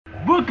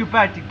Welcome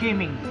back to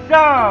gaming.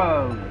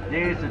 So,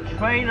 there's a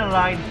train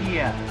line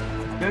here.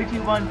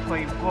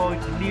 3124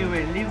 new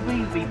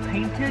livery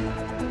repainted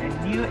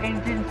and new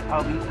engines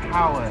are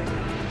repowered.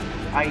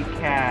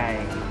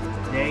 Okay,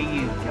 there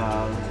you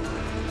go.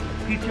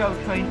 Future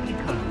of train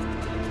economy.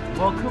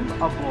 Welcome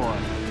aboard.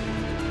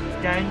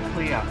 Stand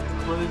clear,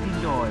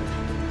 closing doors.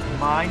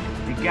 Mind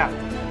the gap.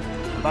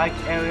 Bike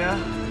area,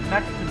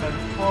 maximum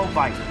 4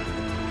 bikes.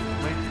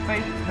 When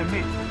space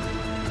permits,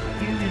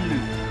 using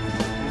loops.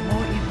 For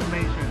more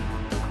information,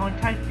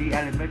 contact the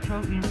Adelaide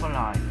Metro info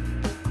line.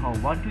 Call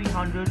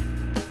 1300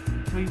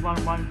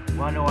 311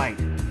 108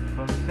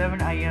 from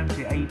 7 AM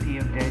to 8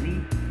 PM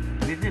daily.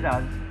 Visit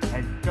us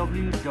at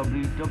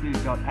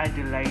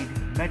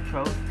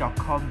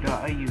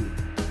www.adelaidemetro.com.au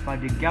by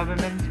the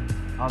Government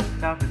of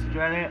South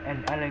Australia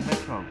and Adelaide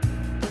Metro.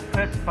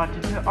 Press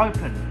button to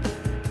open.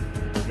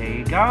 There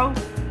you go.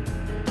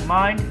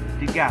 Mind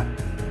the gap.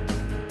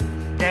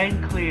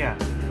 Stand clear.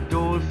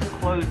 Doors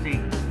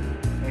closing.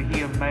 I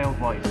hear male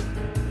voice.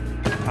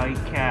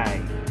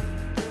 Okay.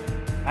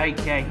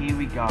 Okay, here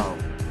we go.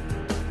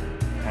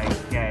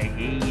 Okay,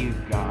 here you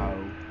go.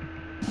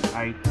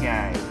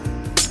 Okay.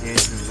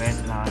 There's the red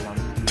line on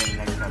the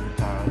next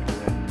episode.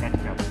 The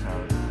next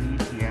episode.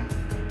 Please here.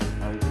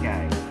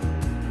 Okay.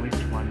 Which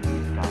one of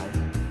these guys?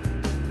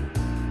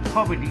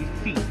 Probably these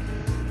seats.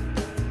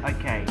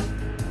 Okay.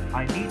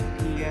 I need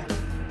here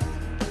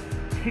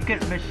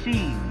ticket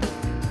machines.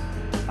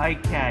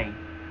 Okay.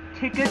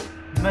 Ticket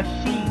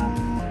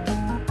machines.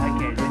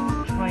 Okay, there's a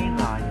train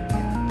line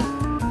here.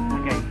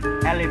 Okay.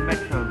 Adelaide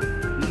Metro.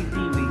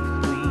 Easy read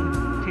screen.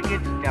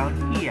 Tickets down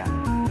here.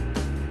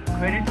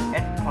 Credit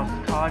at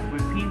postcard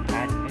with pin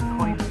pad and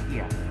coins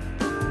here.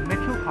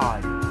 Metro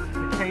card.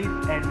 Purchase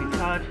and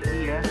recharge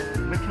here.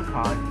 Metro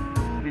card.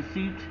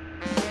 Receipt.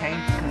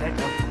 Change collect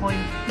of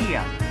coins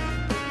here.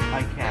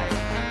 Okay.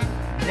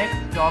 Next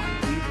stop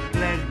is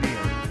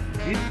Glanville.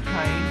 This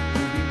train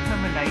will be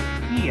terminate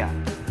here.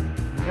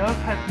 No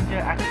passenger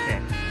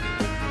access.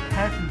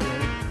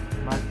 Passengers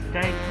must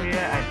stay clear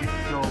at this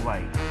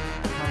doorway.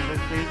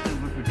 Conversation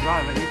with the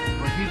driver is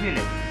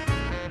prohibited.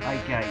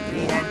 Okay,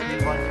 entry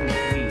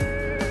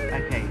 123.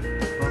 Okay,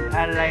 from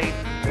Adelaide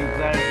to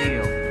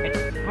Glanville.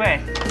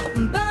 Express.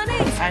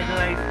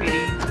 Adelaide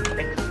City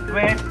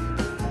Express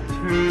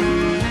to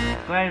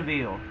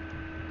Glanville.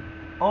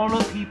 All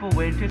the people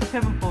went to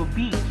Semaphore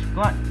Beach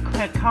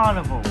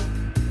Carnival.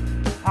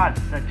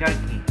 That's a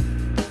joking.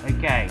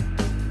 Okay.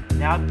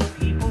 Now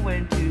people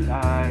went to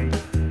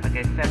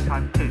okay, set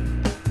time 2.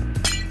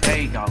 There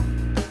you go.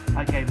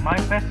 Okay, my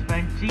best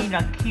friend Jeanne.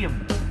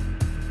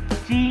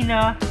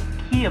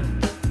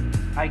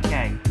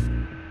 Okay.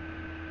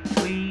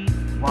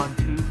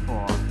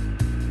 3124.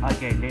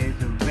 Okay,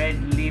 there's a red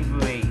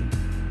livery.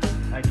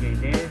 Okay,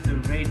 there's a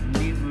red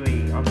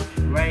livery of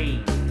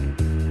train.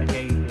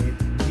 Okay,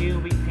 it's new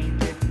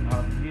repainted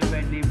new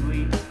red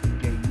livery.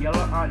 Okay,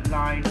 yellow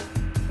outline.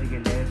 Okay,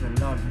 there's a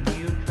lot of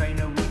new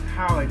trainer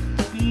repowered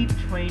speed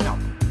train up.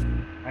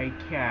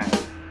 Okay,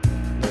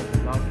 there's a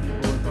lot of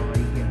people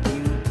already can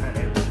view at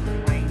every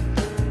train.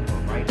 So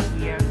right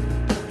here,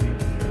 and here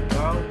we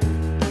go.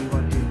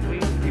 3123,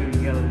 new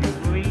yellow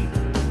livery.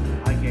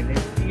 Okay,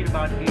 let's see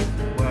about this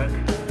work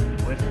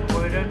with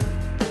Croydon.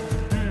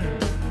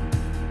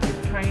 This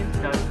train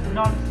does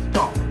not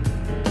stop.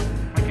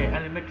 Okay,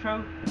 Adelaide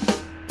Metro,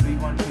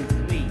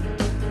 3123.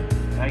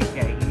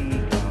 Okay, here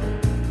you go.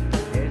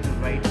 There's a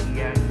right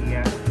here.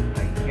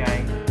 Okay,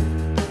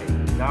 there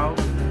you go.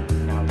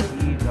 Now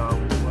here you go.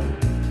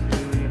 Working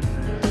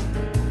experiences.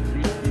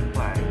 Please be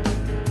play.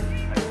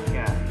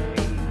 Okay,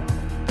 there you go.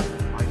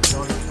 I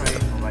saw the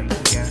train right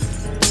here.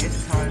 This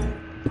time,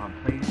 I'll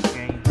play this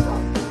game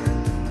right here.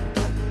 I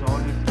saw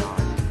this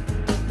guy.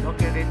 Look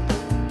at it.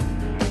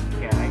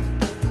 Okay, there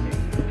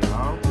you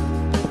go.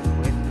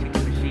 Where's the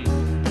ticket machine?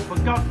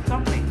 Forgot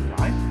something,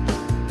 guys.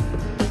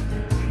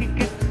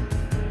 Ticket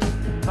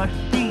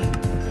machine.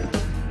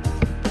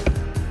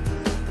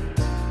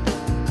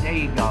 There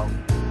you go.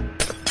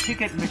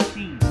 Ticket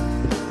machine.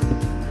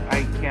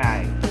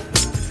 Okay.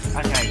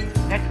 Okay.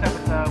 Next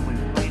episode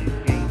we'll play this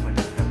game for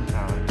next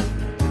episode.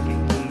 Okay,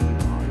 here you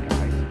are,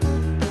 guys.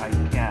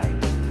 Okay,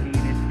 let's see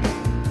this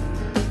game.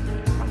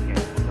 Okay,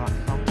 forgot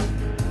something.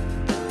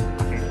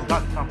 Okay,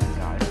 forgot something,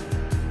 guys.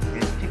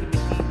 There's ticket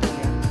machine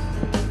here.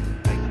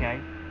 Okay.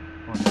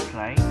 Want to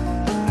play?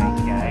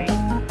 Okay.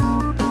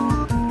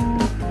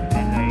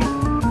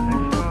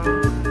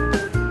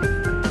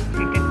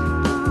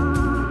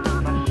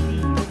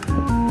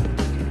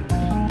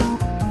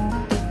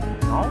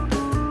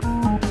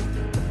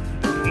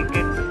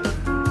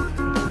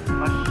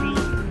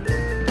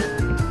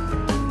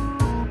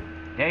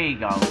 There you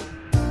go.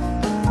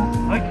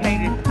 Okay,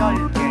 let's start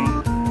this game.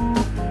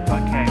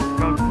 Okay,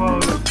 go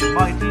Crows,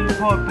 my team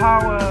for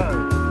power!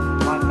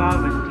 My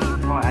father's team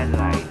for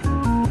Adelaide.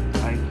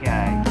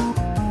 Okay.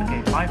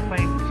 Okay, my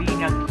friend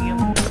Jeanne.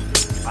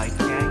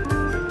 Okay.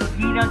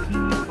 Jeanne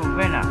for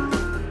winner.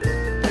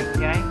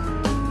 Okay.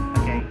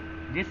 Okay,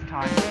 this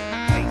time,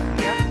 right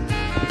here.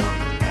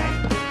 Okay.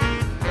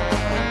 So,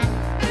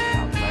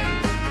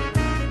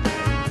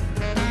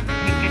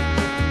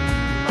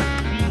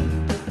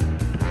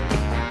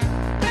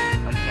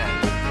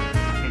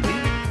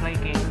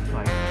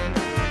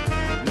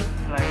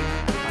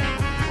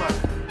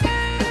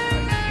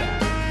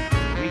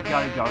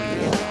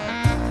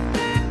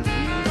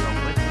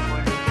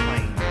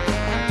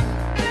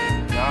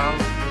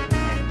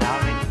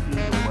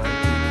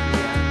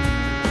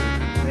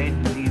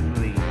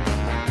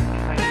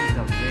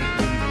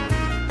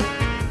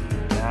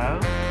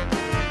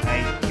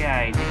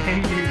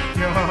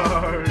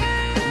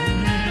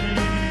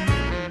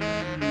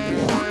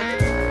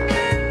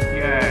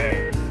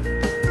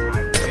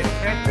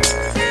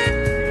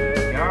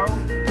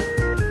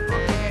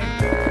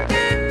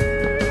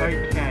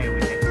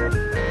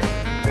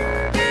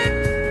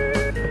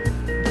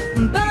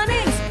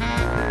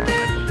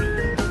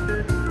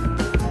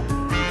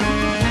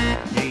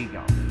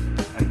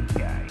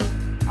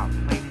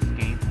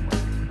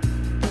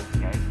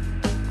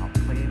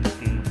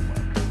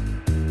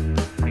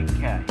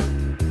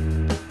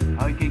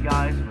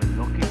 guys,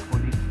 we're looking for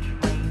this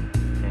train.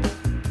 There's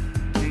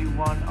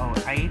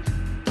 3108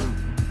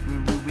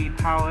 will be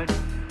powered.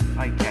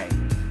 Okay,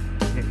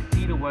 let's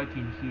see the word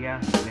in here.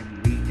 Let me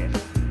read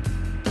this.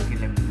 Okay,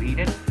 let me read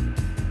it.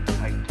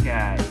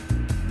 Okay,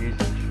 this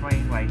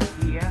train right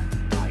here.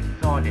 I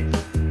saw this.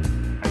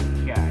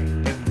 Okay,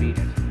 let me read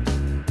it.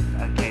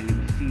 Okay, let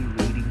me see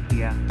reading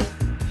here.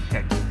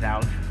 Check this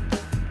out.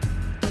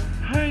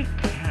 Okay,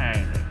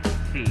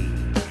 let's see.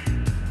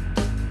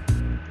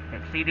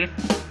 Let's see this.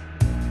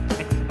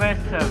 Express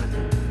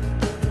services.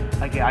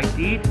 Okay, I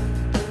did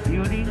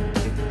building the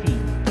sea.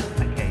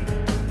 Okay.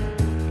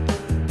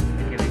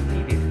 Okay, let's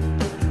see this.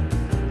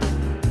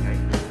 Okay.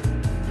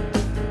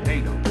 There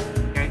you go.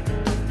 Okay.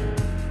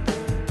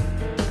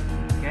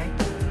 Okay.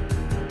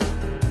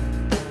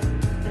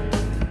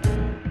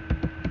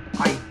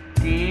 I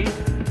did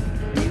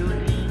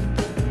building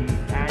the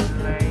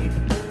Adelaide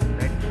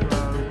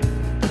Metro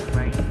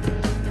trains.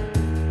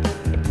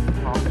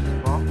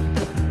 Poxbox.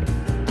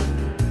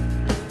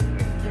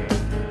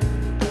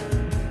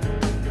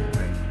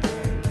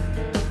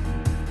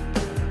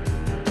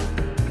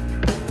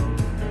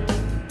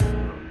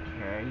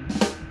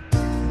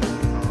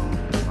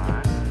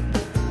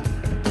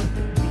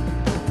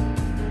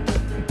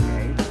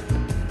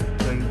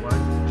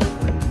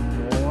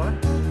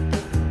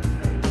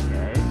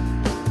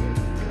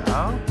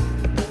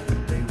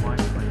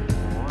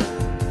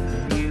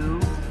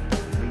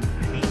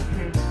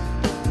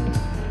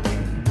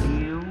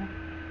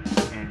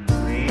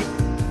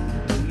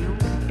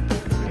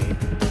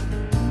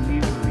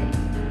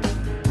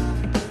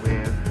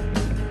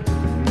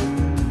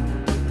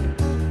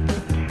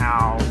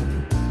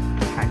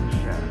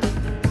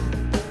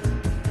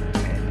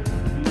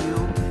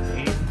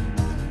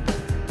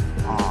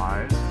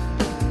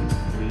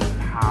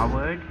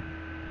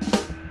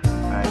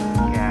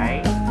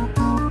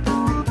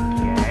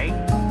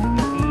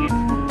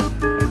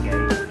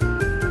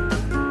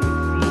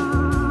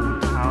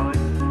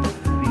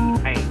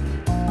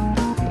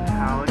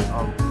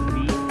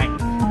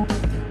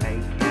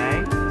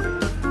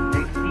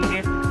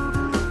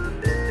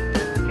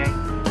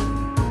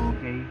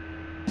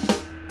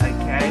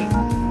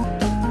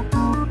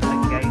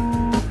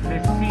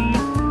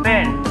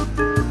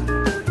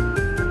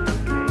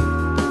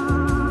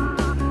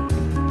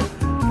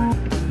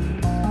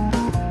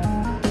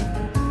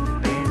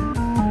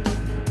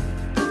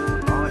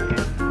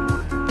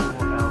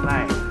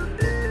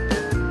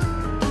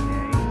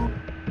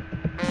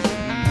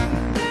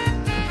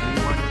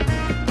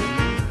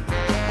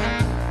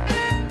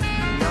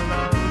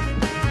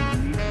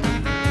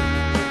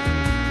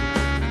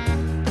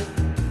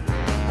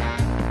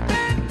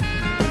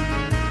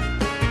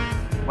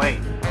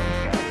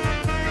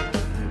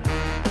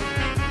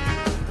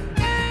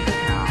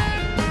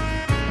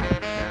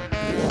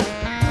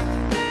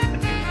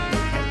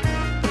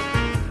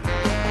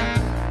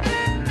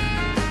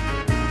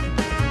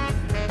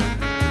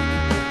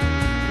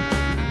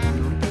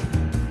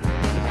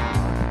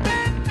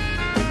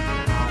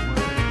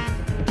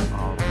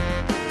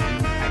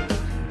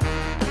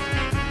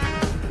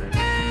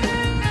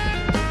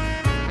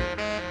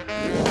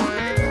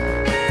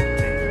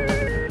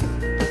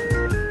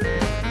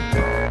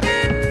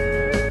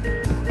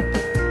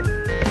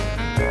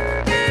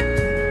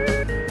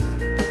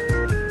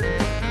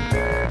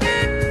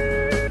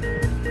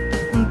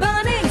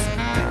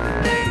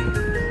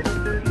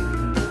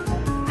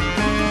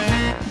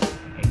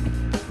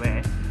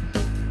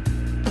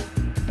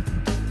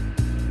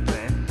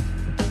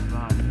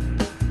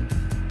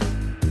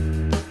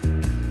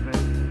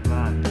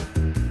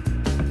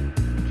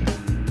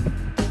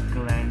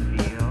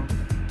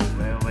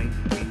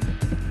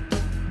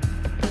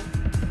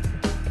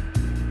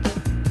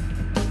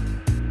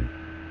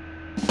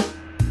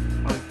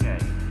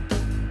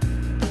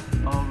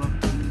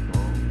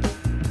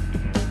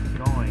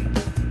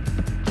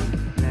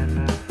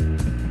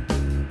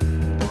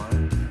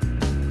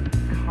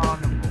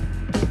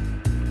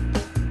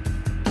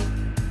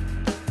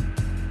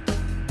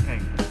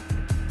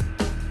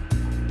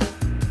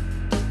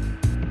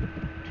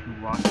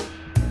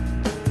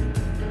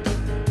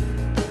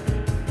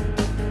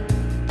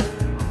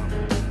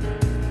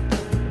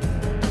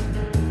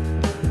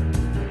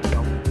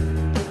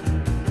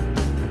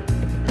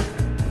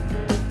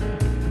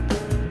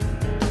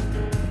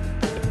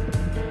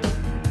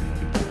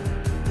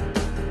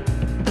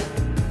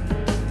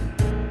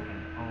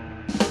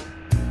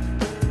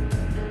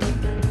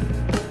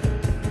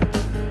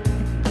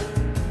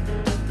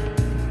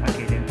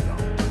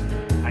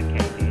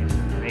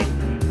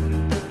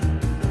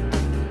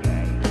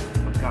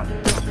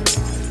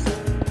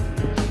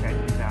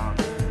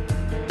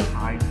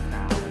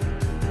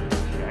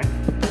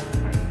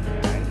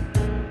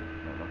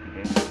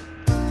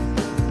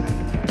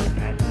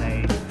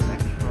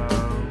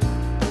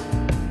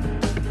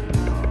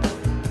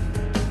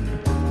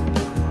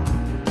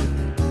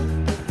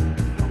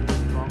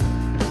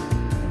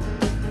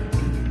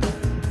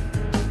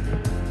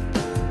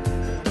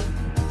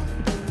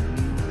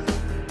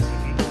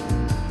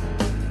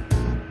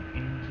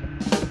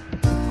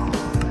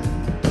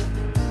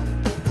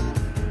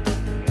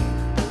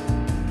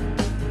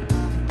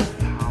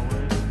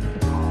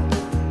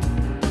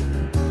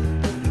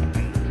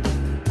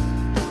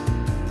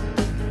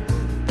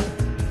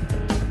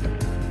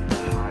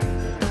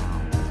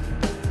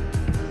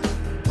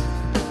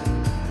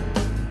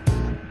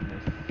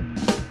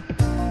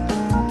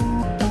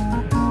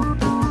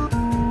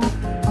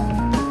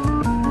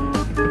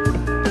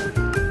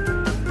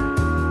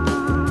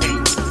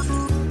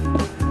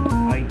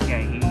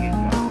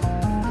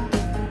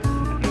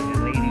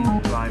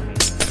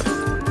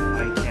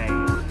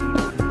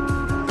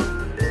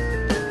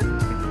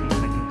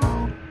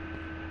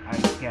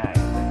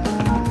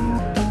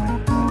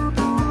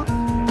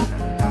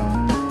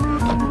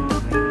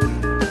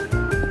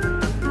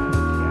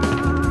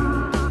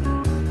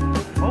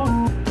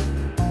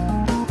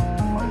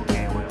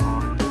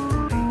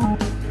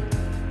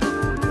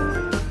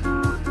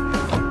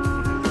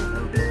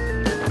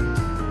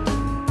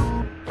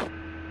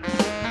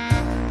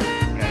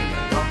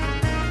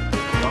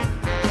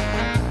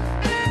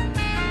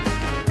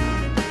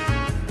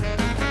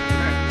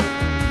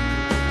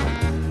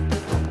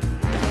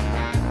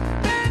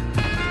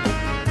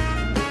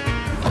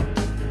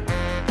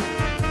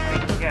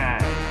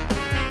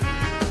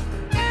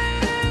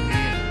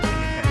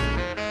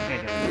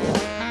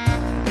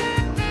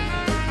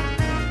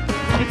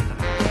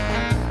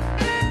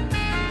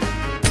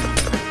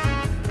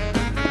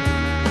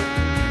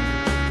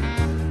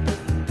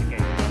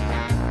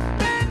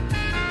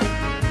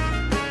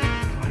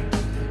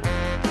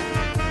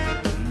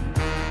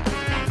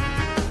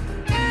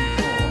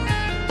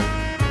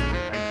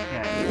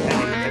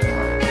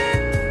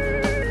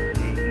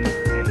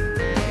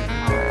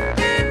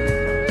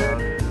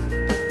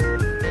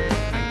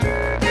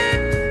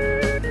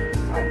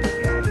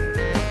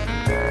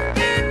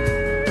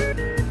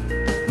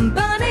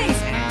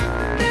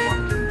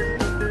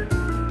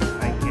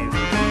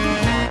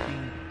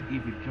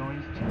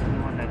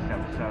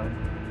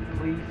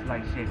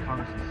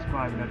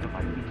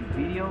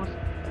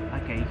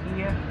 Okay,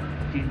 here.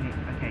 Jeanne,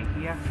 okay,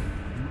 here.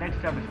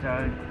 Next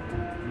episode,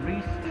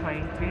 Reese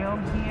Train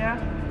Film here,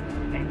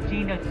 and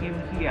Gina Kim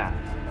here.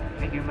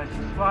 Thank you very much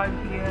for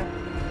subscribe here,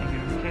 and you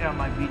can check out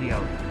my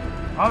videos.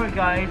 Alright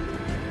guys,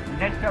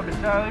 next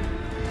episode,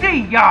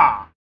 see ya!